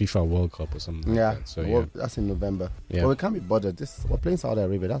the FIFA World Cup or something like that. So, that's in November. Yeah. But we can't be bothered. We're playing Saudi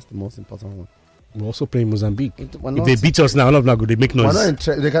Arabia. That's the most important one. We're also playing Mozambique. If they beat us now, all of them they make noise.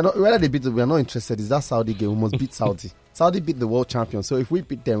 Whether they beat us, we are not interested. It's that Saudi game. We must beat Saudi. Saudi beat the world champions. So if we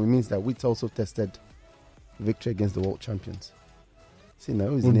beat them, it means that we also tested victory against the world champions. See now,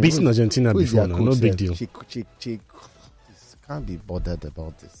 we've beaten Argentina before now. No big deal. She can't be bothered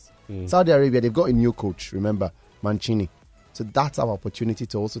about this. Saudi Arabia, they've got a new coach. Remember, Mancini. So that's our opportunity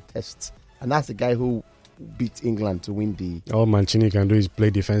to also test. And that's the guy who beat England to win the... All Mancini can do is play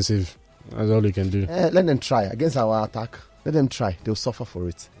defensive. That's all he can do. Let them try against our attack. Let them try. They'll suffer for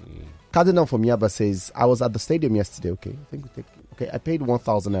it. Cardinal from Yaba says, I was at the stadium yesterday. I paid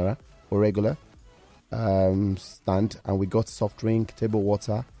 1,000 naira for regular stand, and we got soft drink, table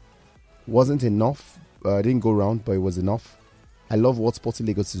water. Wasn't enough. Didn't go round, but it was enough. I love what Sporting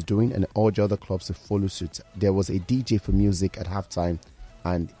Lagos is doing, and urge other clubs to follow suit. There was a DJ for music at halftime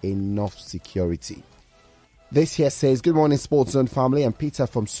and enough security. This here says, good morning, Sports Zone family. And Peter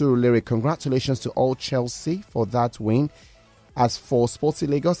from Surulere. Congratulations to all Chelsea for that win. As for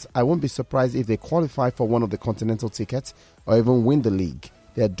Sporting Lagos, I won't be surprised if they qualify for one of the continental tickets or even win the league.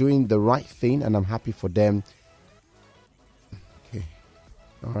 They're doing the right thing, and I'm happy for them. Okay.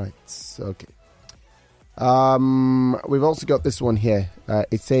 All right. Okay. We've also got this one here.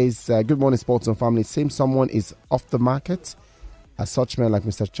 It says, good morning, Sports Zone family. It seems someone is off the market. As such men like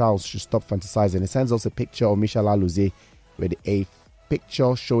Mr. Charles should stop fantasizing. He sends us a picture of Michelle Aluze with a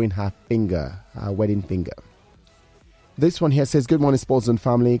picture showing her finger, her wedding finger. This one here says, good morning, Sports Zone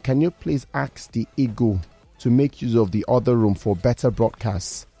family. Can you please ask the Eagle to make use of the other room for better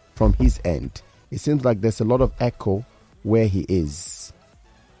broadcasts from his end? It seems like there's a lot of echo where he is.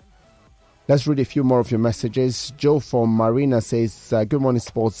 Let's read a few more of your messages. Joe from Marina says, good morning,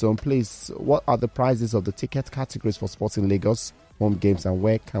 Sports Zone. Please, what are the prices of the ticket categories for Sporting Lagos home games, and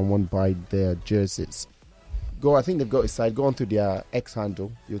where can one buy their jerseys? I think they've got a site. Go on to their X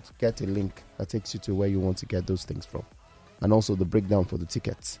handle. You'll get a link that takes you to where you want to get those things from, and also the breakdown for the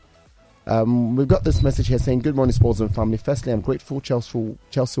tickets. We've got this message here saying, good morning, Sports Zone family. Firstly, I'm grateful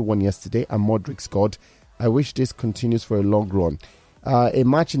Chelsea won yesterday and Modric scored. I wish this continues for a long run. A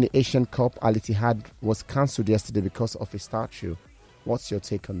match in the Asian Cup, Al Ittihad, was cancelled yesterday because of a statue. What's your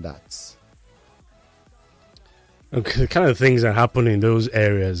take on that? Okay, the kind of things that happen in those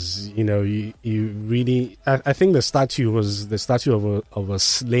areas, you really. I think the statue was the statue of a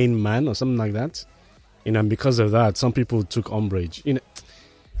slain man or something like that. And because of that, some people took umbrage.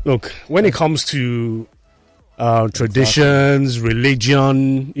 Look, when it comes to traditions,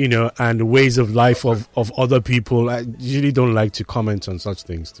 religion, and ways of life of other people, I usually don't like to comment on such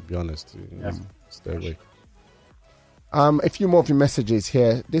things, to be honest. Stay away. A few more of your messages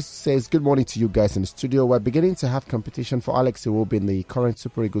here. This says, good morning to you guys in the studio. We're beginning to have competition for Alex Iwobi in the current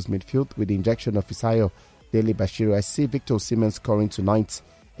Super Eagles midfield with the injection of Fisayo Dele Bashiru. I see Victor Osimhen scoring tonight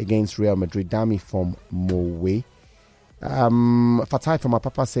against Real Madrid. Dami from Mowe. Fatai from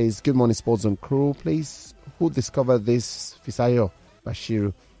Apapa says, good morning, Sports Zone crew. Please, who discovered this Fisayo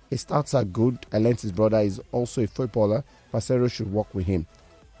Bashiru? His stats are good. I learned his brother is also a footballer. Fasero should work with him.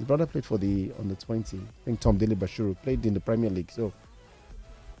 His brother played for the under 20. I think Tom Dele Bashiru played in the Premier League. So,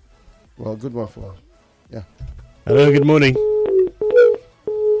 well, good one for, yeah. Hello, good morning.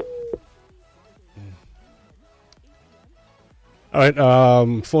 All right,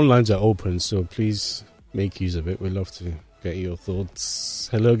 phone lines are open, so please make use of it. We'd love to get your thoughts.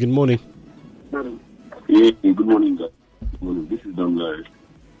 Hello, good morning. Hey, good morning, guys. Good morning. This is Damla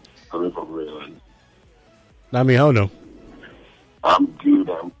coming from Maryland. Nami, how no? I'm good.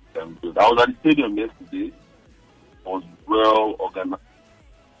 I'm good. I was at the stadium yesterday. It was well organized,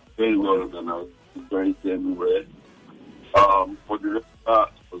 very well organized. Very everywhere. For the rest,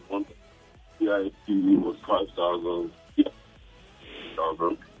 was one VIP was 5,000.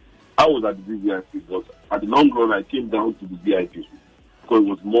 I was at the VIP, but at the long run, I came down to the VIP because it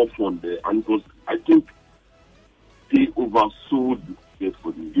was more fun there, and it was, I think, they oversold the ticket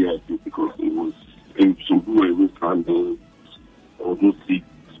for the VIP because some people were even standing. There was no seats,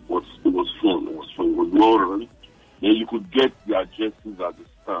 but it was fun. It was well run. Then you could get their jerseys at the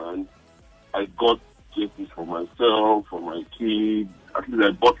stand. I got jerseys for myself, for my kids. At least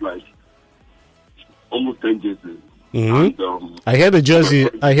I bought like almost 10 jerseys. Mm-hmm. And, I hear the jersey.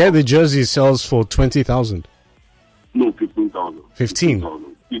 I hear the jersey sells for 20,000. No, 15,000. 15.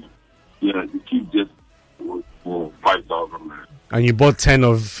 Yeah, the kid just was for 5,000. And you bought 10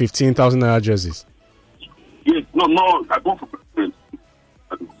 of 15,000 naira jerseys. Yes, no, I bought for friends.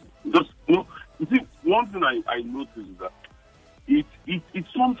 Just you see, one thing I noticed is that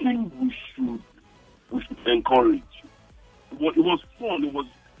it's something we should encourage. It was fun. It was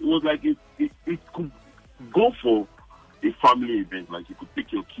like it could go for a family event. Like you could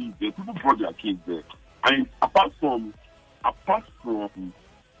take your kids there. People brought their kids there, and apart from the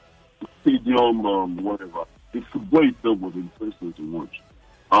stadium, whatever, the football itself was interesting to watch.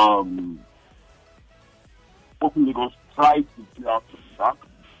 Open Lagos tried to play out the back,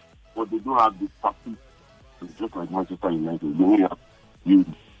 but they don't have the practice. It's just like Manchester United. They only have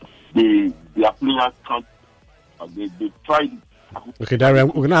their players can't. They tried. Okay,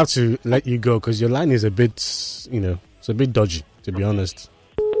 Darren, we're gonna have to let you go because your line is a bit, it's a bit dodgy, to be honest.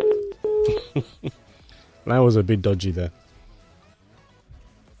 Line was a bit dodgy there.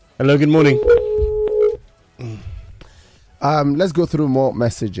 Hello, good morning. Let's go through more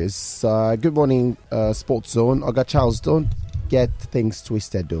messages. Good morning, Sports Zone. Oga Charles, don't get things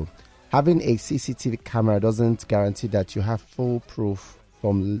twisted though. Having a CCTV camera doesn't guarantee that you have full proof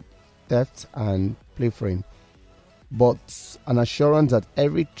from theft and pilfering, but an assurance that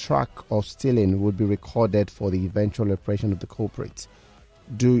every track of stealing would be recorded for the eventual operation of the culprit.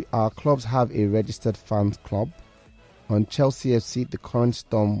 Do our clubs have a registered fans club? On Chelsea FC, the current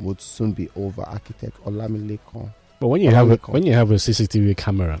storm would soon be over. Architect Olamileko. But when you have a CCTV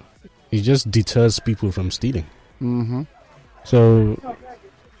camera, it just deters people from stealing. Mm-hmm. So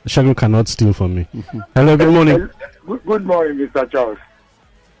Shagun cannot steal from me. Mm-hmm. Hello, good morning. Good morning, Mr. Charles.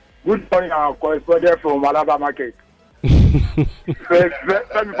 Good morning, our correspondent from Alaba Market.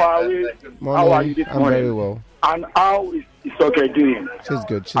 How are you this morning? I'm very well. And how is Isoke doing? She's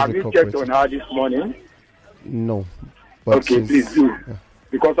good. She's Have you checked on her this morning? No. Okay, please do. Yeah.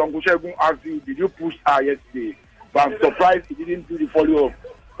 Because Uncle Shegun asked you, did you push her yesterday? But I'm surprised he didn't do the follow-up.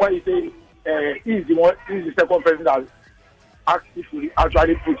 When he said he's the second person that asked if he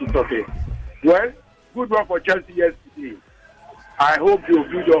actually push it. Okay. Well, good work for Chelsea yesterday. I hope you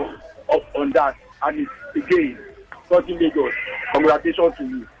build up on that. And it's again, Sporting Lagos. Congratulations to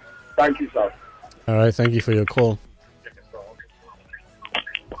you. Thank you, sir. All right, thank you for your call.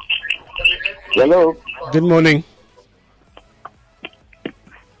 Hello. Good morning.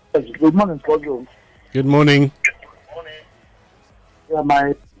 Good morning, Squadron. Good morning. Yeah,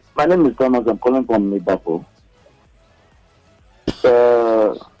 my name is Thomas. I'm calling from Liverpool.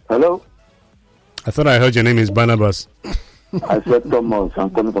 Hello. I thought I heard your name is Barnabas. I said Thomas. I'm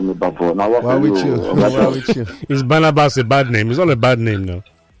coming from the Bafo. Now what Why are with you? Why with you? Is Barnabas a bad name? It's not a bad name, no.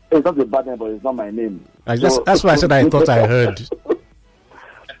 It's not a bad name, but it's not my name. That's why I said I thought I heard.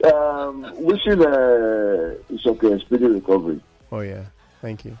 Wishing Ishoke a speedy recovery. Oh yeah,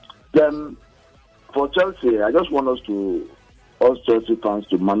 thank you. Then for Chelsea, I just want us Chelsea fans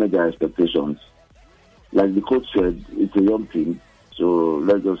to manage our expectations. Like the coach said, it's a young team, so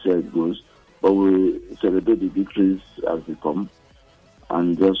let's just see how it goes. But we celebrate the victories as they come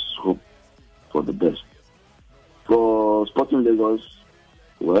and just hope for the best. For Sporting Lagos,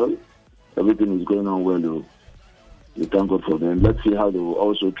 well, everything is going on well, though. We thank God for them. Let's see how they will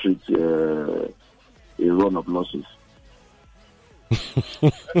also treat a run of losses.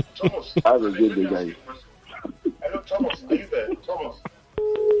 Have a good day, guys. Hello, Thomas. Are you there? Thomas.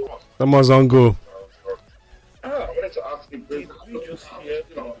 Thomas on go. I wanted to ask him. Did you just hear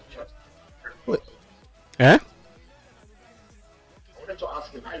Eh? I wanted to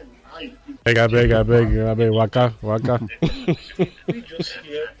ask him how you I beg, waka. We just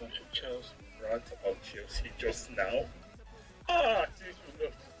hear Charles rant about Chelsea just now. Since you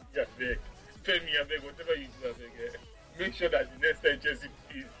know, yeah, beg. Spare me, I beg, whatever you do, I beg. Make sure that the next time Chelsea,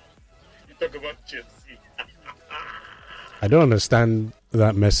 please, you talk about Chelsea. I don't understand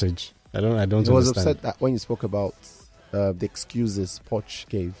that message. I don't I was understand. upset that when you spoke about the excuses Poch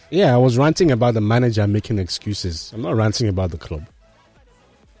gave. Yeah, I was ranting about the manager making excuses. I'm not ranting about the club.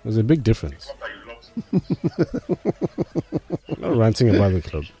 There's a big difference. I'm not ranting about the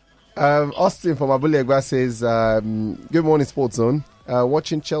club. Austin from Abulegba says, good morning, Sports Zone.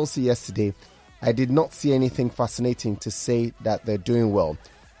 Watching Chelsea yesterday, I did not see anything fascinating to say that they're doing well.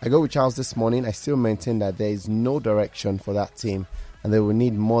 I go with Charles this morning. I still maintain that there is no direction for that team and they will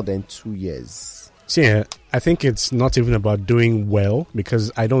need more than 2 years. See, I think it's not even about doing well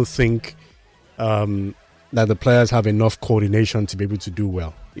because I don't think that the players have enough coordination to be able to do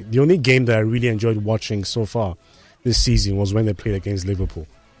well. The only game that I really enjoyed watching so far this season was when they played against Liverpool.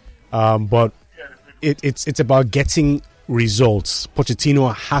 But it's about getting results.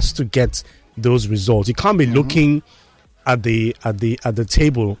 Pochettino has to get those results. You can't be looking at the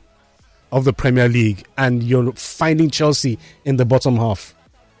table of the Premier League and you're finding Chelsea in the bottom half.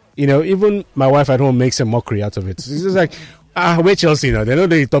 You know, even my wife at home makes a mockery out of it. It's just like, we're Chelsea now. They know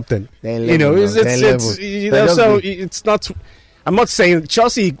they're top 10. You know, it's not. I'm not saying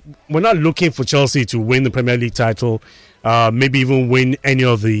Chelsea. We're not looking for Chelsea to win the Premier League title. Maybe even win any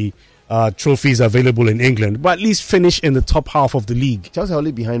of the trophies available in England, but at least finish in the top half of the league. Chelsea are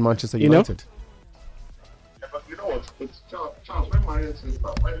only behind Manchester United. Yeah, but you know what? It's Charles, when Marion says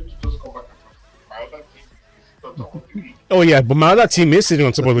that, why don't you just come back and my other team is on top of the league? Oh yeah, but my other team is sitting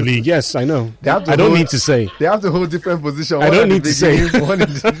on top of the league. Yes, I know. I don't need to say. They have to hold different positions. I don't need to say. One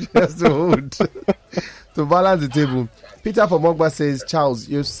has to hold to balance the table. Peter from Mogba says, Charles,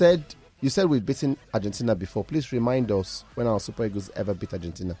 you said we've beaten Argentina before. Please remind us when our Super Eagles ever beat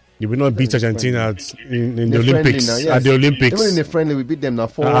Argentina. You will not beat Argentina in the Olympics. Now, yes. At the Olympics. Even in the friendly, we beat them now.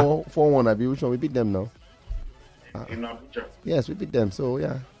 4-1. Which one? We beat them now. In Abuja. Yes, we beat them. So,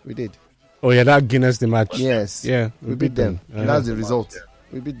 yeah, we did. Oh, yeah, that Guinness the match. Yes. Yeah, we beat them. That's the result.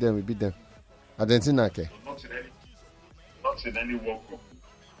 We beat them. Argentina, okay. Not in any World Cup.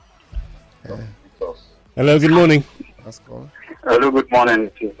 Hello, good morning. That's cool. Hello, good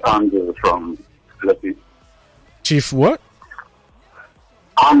morning. It's Andrew from Philippines. Chief, what?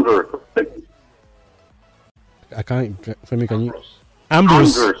 Andrew. I can't. Femi, can you?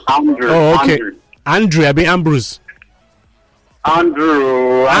 Ambrose. Andrew. Oh, okay. Andrew. I mean Ambrose.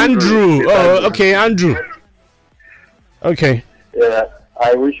 Andrew. Oh, okay, Andrew. Okay. Yeah,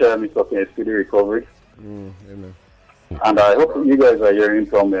 I wish Mr. King a speedy recovery. Amen. And I hope you guys are hearing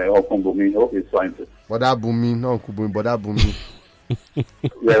from Okunbumi. Hope he's fine too. Boda Bumi, no Okunbumi, Boda Bumi.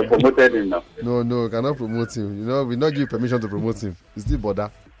 Yeah, promoted him now. No, cannot promote him. You know, we not give permission to promote him. It's still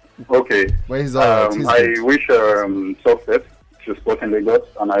Boda. Okay. But he's alright. I wish success to Sporting Lagos,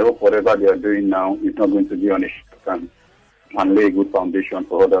 and I hope whatever they are doing now is not going to be on a short term and lay a good foundation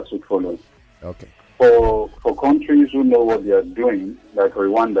for others to follow. Okay. For countries who know what they are doing, like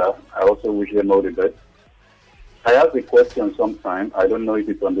Rwanda, I also wish them all the best. I ask a question sometime, I don't know if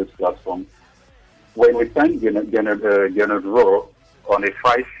it's on this platform. When we signed General on a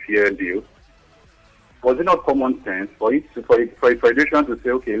 5-year deal, was it not common sense for a federation to say,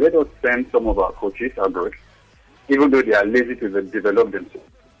 okay, let us send some of our coaches abroad, even though they are lazy to develop themselves.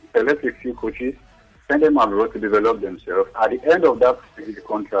 Select a few coaches, send them abroad to develop themselves. At the end of that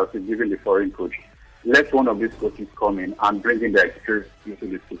contract, we're giving the foreign coach, let one of these coaches come in and bring in their experience into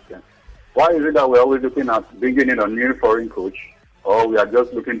the system. Why is it that we're always looking at bringing in a new foreign coach, or we are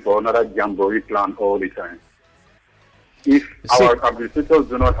just looking for another jamboree plan all the time? if our administrators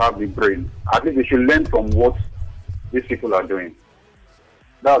do not have the brain, at least they should learn from what these people are doing.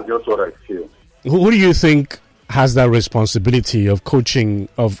 That's just what I feel. Who do you think has that responsibility of coaching,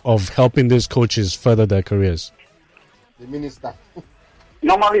 of helping these coaches further their careers? The minister.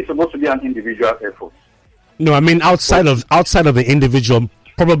 Normally, it's supposed to be an individual effort. No, I mean outside of the individual,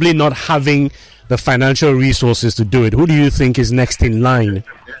 probably not having the financial resources to do it. Who do you think is next in line?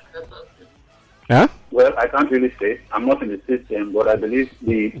 Huh? Well, I can't really say. I'm not in the system, but I believe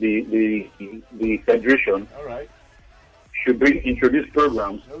the federation should introduce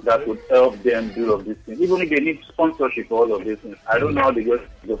programs that would help them do all of these things. Even if they need sponsorship for all of these things. I don't know how they go.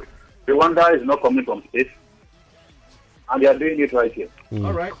 Rwanda is not coming from space, and they are doing it right here.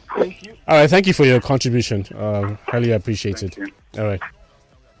 All right, thank you. All right, thank you for your contribution. Highly appreciated. All right.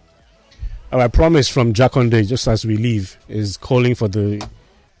 Our promise from Jakonde, just as we leave, is calling for the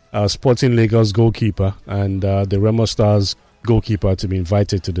Sporting Lagos goalkeeper and the Remo Stars goalkeeper to be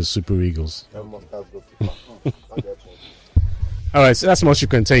invited to the Super Eagles. All right, so that's much you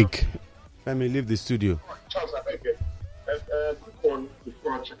can take. Let me leave the studio. Charles, I beg you. Quick one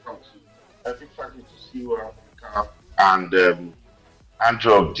before I check out. I think frankly to see you and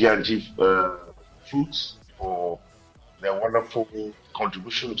Andrew of D&G Fruits for their wonderful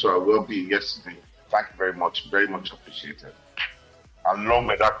contribution to our well-being yesterday. Thank you very much appreciated. And long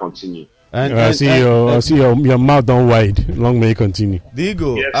may that continue. I see your mouth down wide. Long may it continue.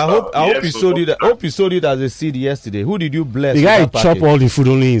 Diego, Yes, I hope you sold it. I hope you sold it as a seed yesterday. Who did you bless? The guy chopped all the food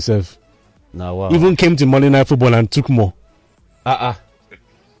only himself. Now, wow. Even came to Monday Night Football and took more.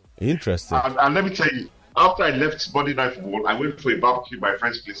 Interesting. And let me tell you, after I left Monday Night Football, I went for a barbecue at my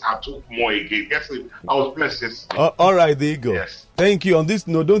friend's place. I took more again. Yesterday, I was blessed yesterday. All right, there you go. Yes. Thank you. On this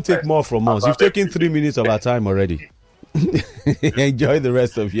note, don't take more from us. You've taken 3 minutes of our time already. Enjoy the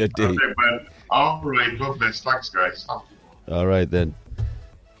rest of your day. Okay, man. All right, God bless. Thanks, guys. All right, then.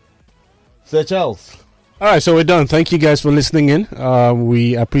 Sir Charles. All right, so we're done. Thank you guys for listening in.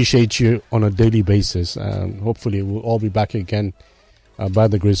 We appreciate you on a daily basis. Hopefully, we'll all be back again by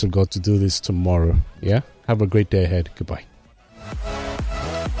the grace of God to do this tomorrow. Yeah? Have a great day ahead. Goodbye.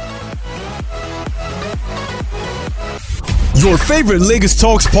 Your favorite Lagos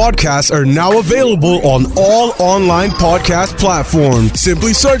Talks podcasts are now available on all online podcast platforms.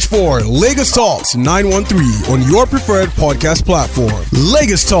 Simply search for Lagos Talks 913 on your preferred podcast platform.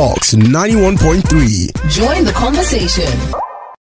 Lagos Talks 91.3. Join the conversation.